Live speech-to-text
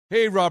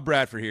Hey, Rob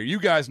Bradford here.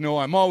 You guys know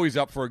I'm always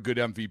up for a good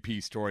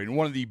MVP story, and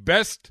one of the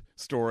best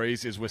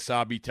stories is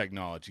Wasabi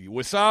Technology.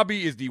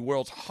 Wasabi is the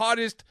world's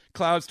hottest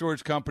cloud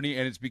storage company,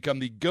 and it's become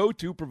the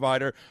go-to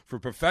provider for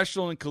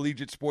professional and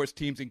collegiate sports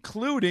teams,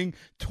 including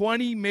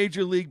 20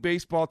 Major League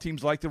Baseball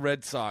teams like the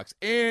Red Sox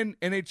and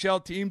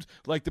NHL teams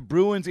like the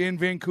Bruins and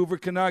Vancouver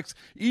Canucks.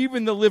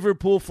 Even the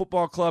Liverpool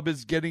Football Club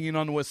is getting in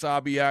on the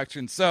Wasabi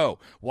action. So,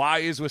 why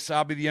is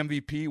Wasabi the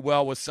MVP?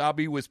 Well,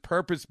 Wasabi was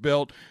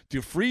purpose-built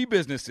to free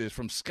businesses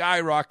from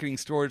skyrocketing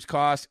storage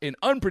costs and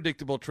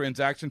unpredictable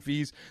transaction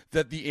fees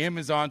that the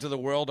Amazons of the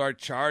world are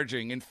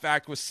charging. In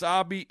fact,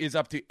 Wasabi is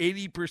up to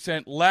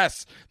 80%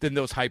 less than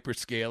those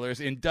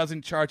hyperscalers and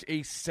doesn't charge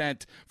a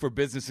cent for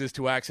businesses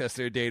to access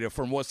their data.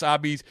 From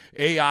Wasabi's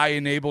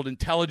AI-enabled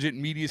intelligent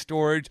media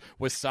storage,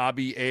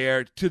 Wasabi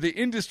Air, to the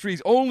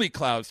industry's only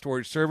cloud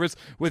storage service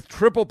with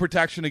triple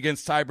protection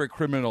against cyber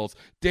criminals,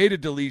 data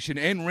deletion,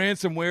 and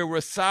ransomware,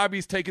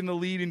 Wasabi's taken the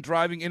lead in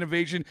driving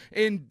innovation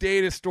in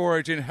data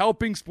storage and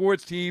helping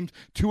sports teams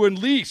to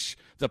unleash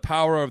the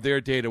power of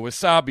their data.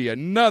 Wasabi,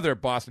 another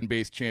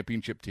Boston-based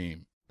championship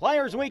team.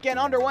 Players Weekend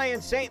underway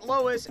in St.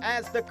 Louis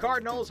as the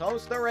Cardinals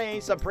host the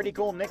Rays. Some pretty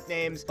cool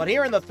nicknames. But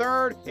here in the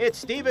third, it's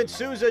Steven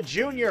Souza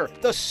Jr.,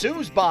 the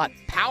Sousbot,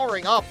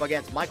 powering up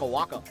against Michael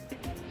Wacha.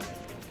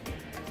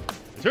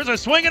 There's a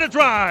swing and a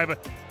drive.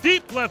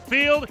 Deep left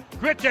field.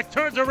 Grichuk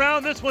turns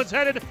around. This one's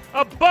headed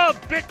above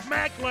Big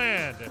Mac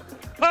land.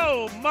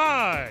 Oh,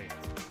 my.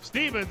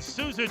 Steven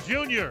Souza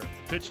Jr.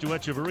 Pitch to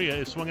Echeverria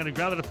is swung and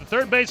grounded at the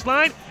third base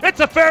line. It's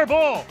a fair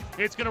ball.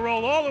 It's going to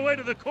roll all the way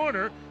to the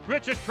corner.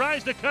 Grichuk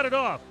tries to cut it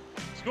off.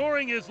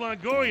 Scoring is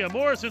Longoria.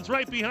 Morrison's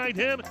right behind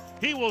him.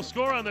 He will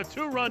score on the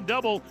two-run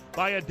double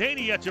by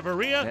Adeiny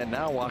Echeverria. And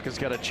now Wacha's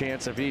got a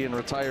chance if he can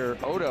retire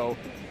Odo.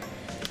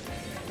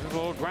 A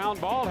little ground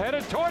ball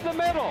headed toward the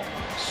middle.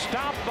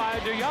 Stopped by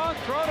DeYoung.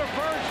 Throw to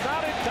first.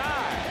 Not in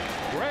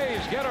time.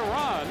 Rays get a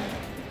run.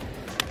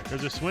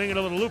 There's a swing and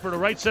a little looper to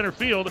right center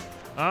field.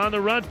 On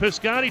the run,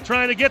 Piscotty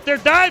trying to get there.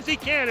 Dives, he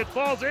can. It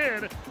falls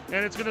in,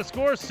 and it's going to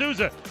score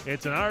Souza.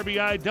 It's an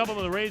RBI double,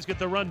 and the Rays get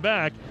the run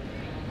back.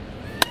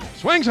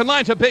 Swings and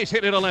lines a base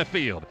hit into left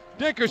field.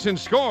 Dickerson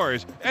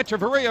scores.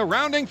 Echeverria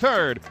rounding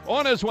third.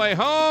 On his way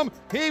home,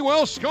 he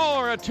will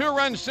score a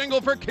two-run single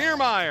for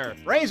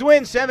Kiermaier. Rays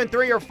win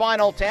 7-3 your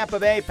final. Tampa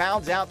Bay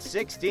pounds out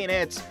 16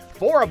 hits.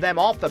 4 of them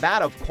off the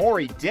bat of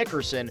Corey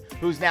Dickerson,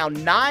 who's now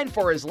 9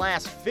 for his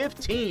last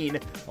 15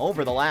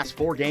 over the last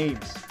 4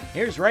 games.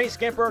 Here's Ray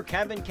skipper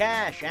Kevin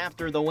Cash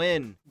after the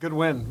win. Good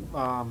win.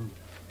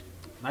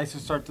 Nice to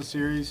start the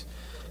series.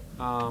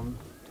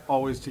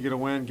 Always to get a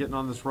win, getting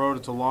on this road.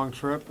 It's a long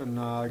trip, and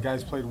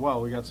guys played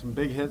well. We got some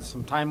big hits,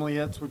 some timely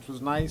hits, which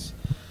was nice.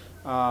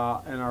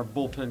 And our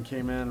bullpen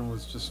came in and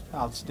was just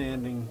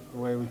outstanding the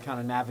way we kind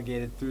of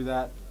navigated through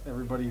that.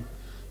 Everybody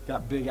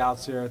got big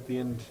outs there at the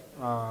end,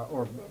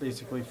 or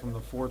basically from the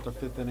 4th or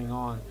 5th inning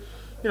on.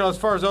 You know, as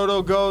far as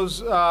Odo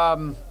goes,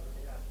 I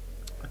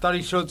thought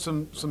he showed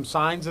some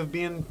signs of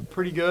being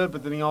pretty good,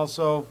 but then he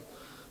also,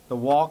 the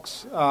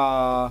walks,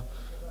 4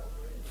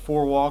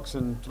 walks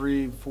in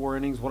 3-4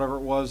 innings, whatever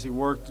it was, he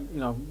worked. You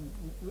know,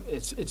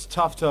 it's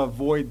tough to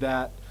avoid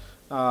that.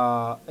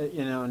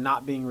 You know,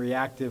 not being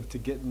reactive to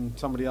getting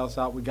somebody else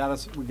out. We got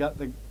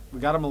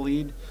him a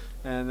lead,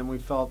 and then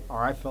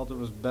I felt it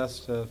was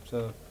best to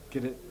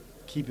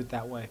keep it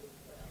that way.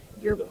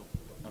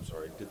 I'm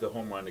sorry. Did the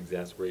home run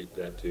exacerbate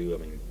that too?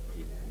 I mean,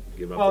 he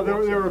gave up. Well, there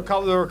were a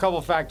couple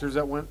of factors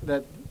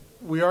that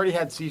we already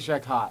had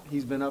Cishek hot.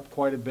 He's been up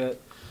quite a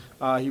bit.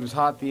 He was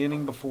hot the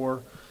inning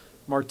before.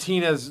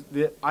 Martinez,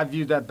 I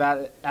viewed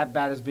that at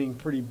bat as being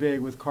pretty big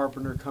with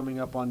Carpenter coming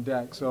up on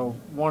deck. So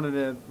wanted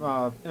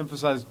to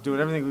emphasize doing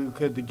everything we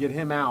could to get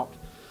him out,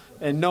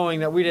 and knowing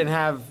that we didn't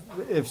have,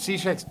 if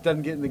Cishek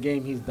doesn't get in the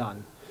game, he's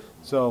done.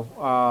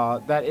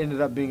 So that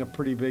ended up being a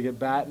pretty big at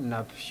bat and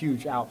a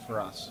huge out for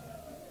us.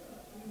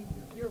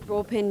 Your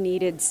bullpen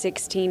needed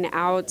 16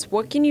 outs.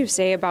 What can you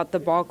say about the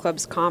ball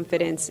club's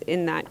confidence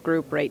in that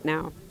group right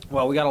now?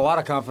 Well, we got a lot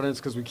of confidence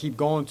because we keep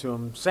going to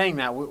them. Saying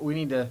that, we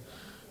need a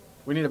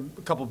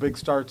couple big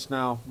starts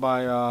now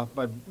by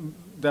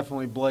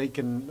definitely Blake,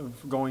 and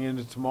going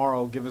into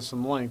tomorrow give us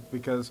some length,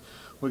 because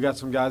we got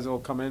some guys that will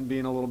come in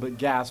being a little bit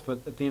gassed,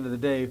 but at the end of the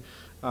day,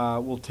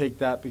 we'll take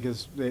that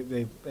because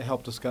they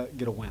helped us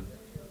get a win.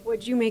 What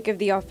did you make of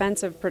the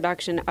offensive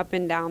production up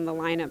and down the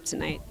lineup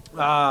tonight?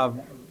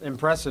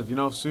 Impressive. You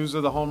know,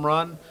 Souza, the home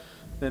run.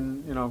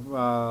 Then, you know,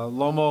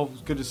 Lomo, it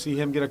was good to see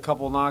him get a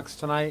couple knocks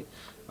tonight.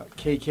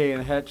 KK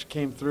and Hetch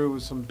came through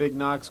with some big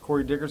knocks.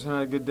 Corey Dickerson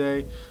had a good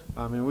day.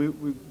 I mean,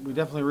 we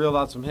definitely reeled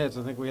out some hits.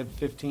 I think we had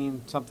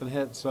 15-something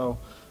hits. So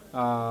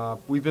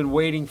we've been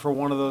waiting for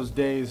one of those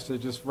days to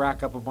just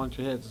rack up a bunch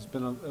of hits. It's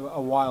been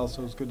a while,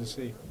 so it's good to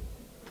see.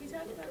 Can you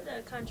talk about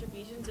the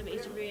contributions of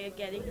Echeverria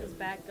getting his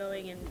back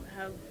going and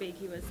how big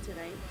he was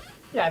tonight?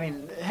 Yeah, I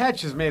mean,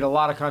 Hetch has made a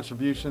lot of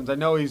contributions. I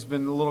know he's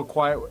been a little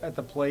quiet at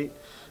the plate,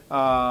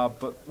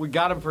 but we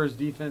got him for his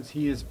defense.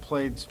 He has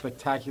played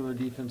spectacular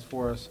defense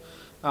for us.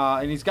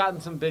 And he's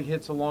gotten some big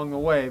hits along the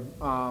way.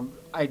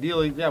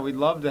 Ideally, yeah, we'd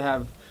love to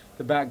have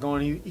the bat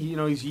going.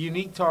 He's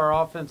unique to our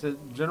offense.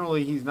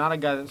 Generally, he's not a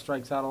guy that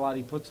strikes out a lot.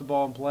 He puts the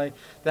ball in play.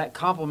 That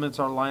complements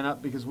our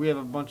lineup because we have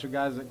a bunch of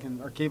guys that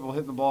are capable of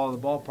hitting the ball in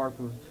the ballpark,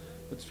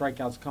 but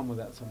strikeouts come with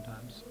that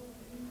sometimes.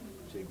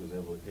 Jake was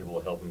able to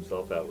help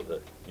himself out with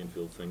an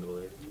infield single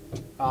there.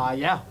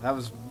 Yeah, that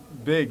was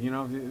big.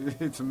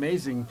 It's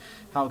amazing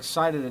how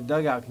excited a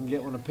dugout can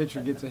get when a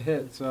pitcher gets a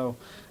hit. So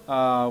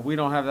we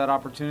don't have that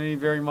opportunity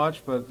very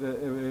much, but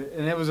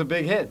it was a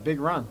big hit,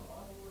 big run.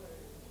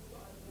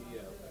 The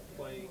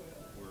play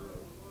where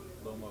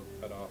Lomo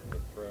cut off the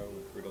throw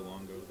with Frito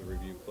Longo, the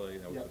review play,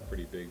 that was a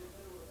pretty big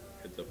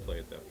heads-up play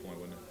at that point,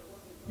 wasn't it?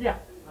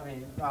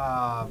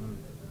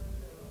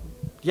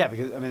 Yeah,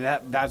 because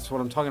that's what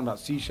I'm talking about.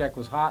 Cishek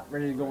was hot,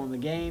 ready to go in the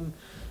game,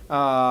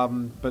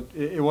 but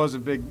it was a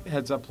big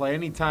heads-up play.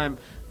 Anytime,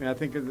 I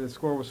think the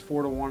score was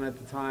 4-1 at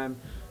the time.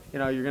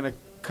 You're going to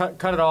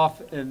cut it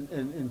off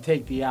and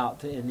take the out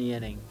to end the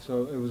inning.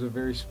 So it was a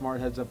very smart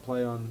heads-up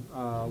play on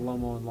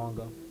Lomo and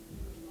Longo.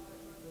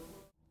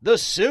 The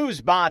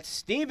Sousbot,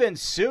 Steven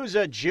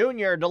Souza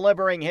Jr.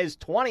 delivering his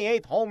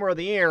 28th homer of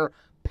the year,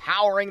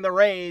 powering the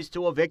Rays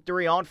to a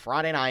victory on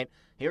Friday night.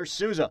 Here's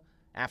Souza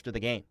after the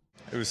game.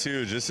 It was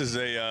huge. This is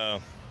a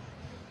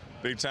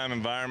big-time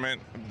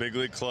environment, big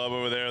league club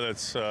over there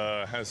that's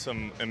has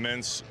some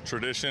immense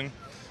tradition.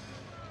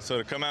 So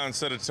to come out and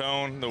set a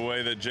tone the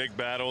way that Jake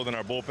battled and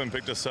our bullpen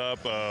picked us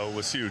up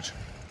was huge.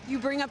 You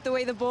bring up the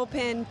way the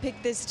bullpen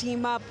picked this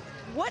team up.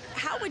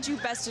 How would you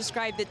best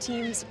describe the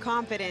team's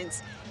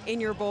confidence in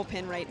your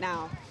bullpen right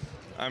now?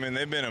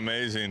 They've been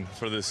amazing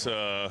for this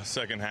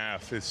second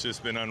half. It's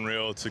just been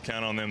unreal to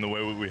count on them the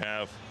way we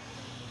have.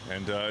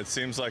 And it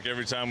seems like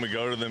every time we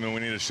go to them and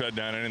we need a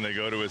shutdown inning, they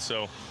go to it.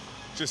 So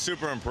just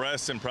super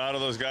impressed and proud of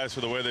those guys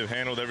for the way they've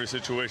handled every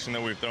situation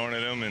that we've thrown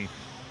at them, and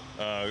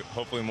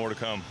hopefully more to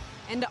come.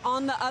 And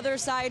on the other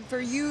side for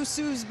you,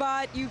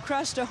 Sousbot, you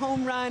crushed a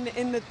home run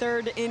in the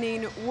third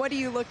inning. What are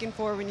you looking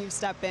for when you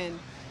step in?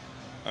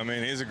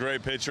 He's a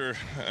great pitcher.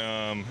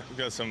 We've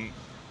got some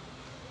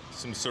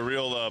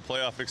surreal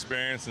playoff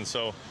experience, and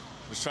so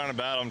just trying to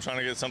battle him, trying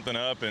to get something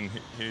up, and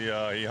he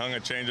hung a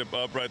changeup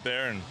up right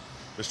there and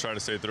just try to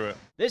stay through it.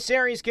 This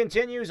series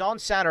continues on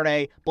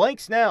Saturday. Blake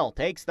Snell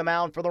takes the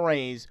mound for the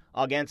Rays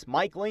against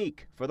Mike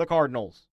Leake for the Cardinals.